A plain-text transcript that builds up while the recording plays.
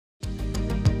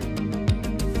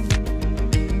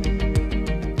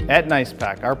At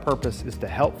NicePak, our purpose is to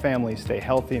help families stay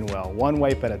healthy and well, one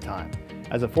wipe at a time.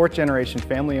 As a fourth-generation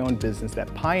family-owned business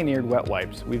that pioneered wet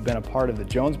wipes, we've been a part of the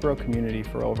Jonesboro community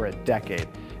for over a decade,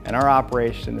 and our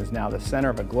operation is now the center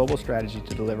of a global strategy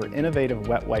to deliver innovative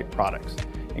wet wipe products,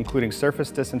 including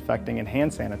surface disinfecting and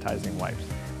hand sanitizing wipes,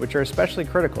 which are especially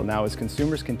critical now as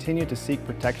consumers continue to seek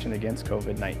protection against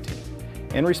COVID-19.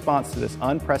 In response to this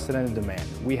unprecedented demand,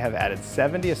 we have added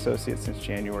 70 associates since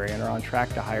January and are on track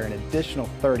to hire an additional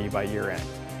 30 by year-end.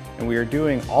 And we are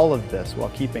doing all of this while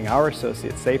keeping our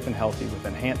associates safe and healthy with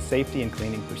enhanced safety and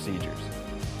cleaning procedures.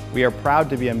 We are proud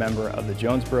to be a member of the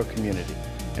Jonesboro community,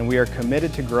 and we are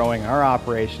committed to growing our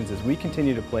operations as we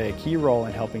continue to play a key role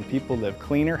in helping people live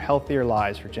cleaner, healthier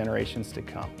lives for generations to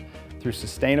come through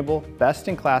sustainable,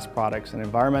 best-in-class products and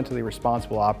environmentally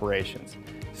responsible operations.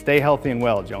 Stay healthy and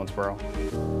well, Jonesboro.